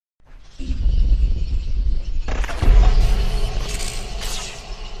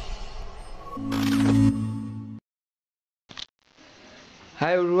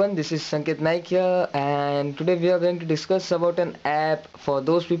Hi everyone, this is Sanket Naik here, and today we are going to discuss about an app for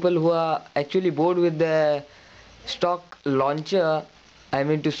those people who are actually bored with the stock launcher. I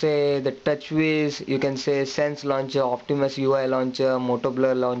mean to say the TouchWiz, you can say Sense launcher, Optimus UI launcher,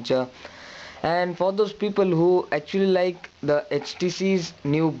 Motoblur launcher, and for those people who actually like the HTC's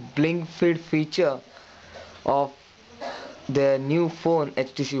new Blinkfeed feature of their new phone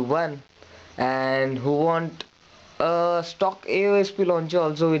HTC One, and who want a stock AOSP launcher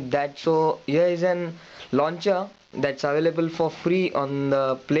also with that. So here is an launcher that's available for free on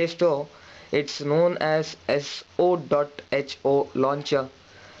the Play Store. It's known as So.Ho Launcher.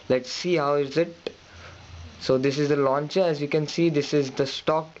 Let's see how is it. So this is the launcher. As you can see, this is the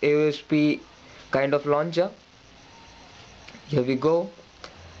stock AOSP kind of launcher. Here we go.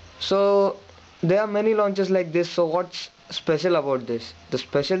 So there are many launchers like this. So what's special about this? The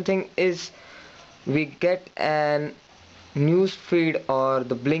special thing is we get an news feed or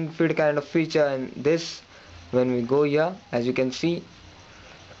the blink feed kind of feature in this. When we go here, as you can see,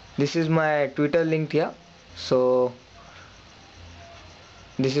 this is my Twitter link here. So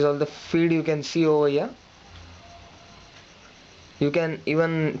this is all the feed you can see over here. You can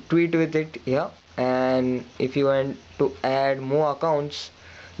even tweet with it here, and if you want to add more accounts,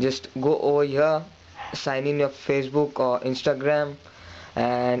 just go over here, sign in your Facebook or Instagram,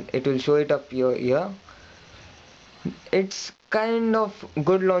 and it will show it up here. It's kind of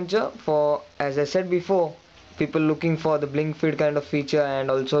good launcher for, as I said before, people looking for the blink feed kind of feature and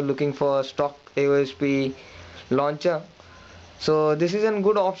also looking for stock AOSP launcher. So this is a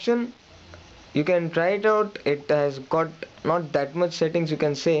good option. You can try it out. It has got not that much settings, you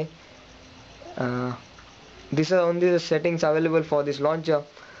can say. uh, these are only the settings available for this launcher.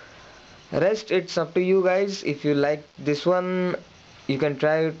 Rest it's up to you guys. If you like this one, you can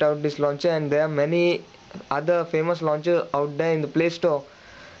try it out, this launcher, and there are many other famous launchers out there in the Play Store.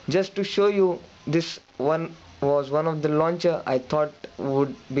 Just to show you, this one was one of the launcher I thought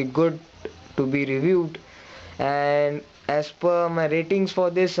would be good to be reviewed, and as per my ratings for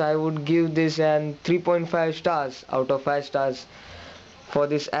this, I would give this an 3.5 stars out of 5 stars for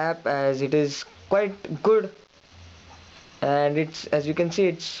this app, as it is quite good, and it's, as you can see,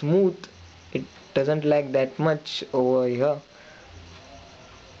 it's smooth. It doesn't lag that much over here.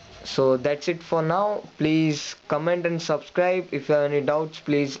 So that's it for now. Please comment and subscribe. If you have any doubts,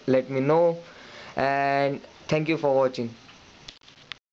 please let me know, and thank you for watching.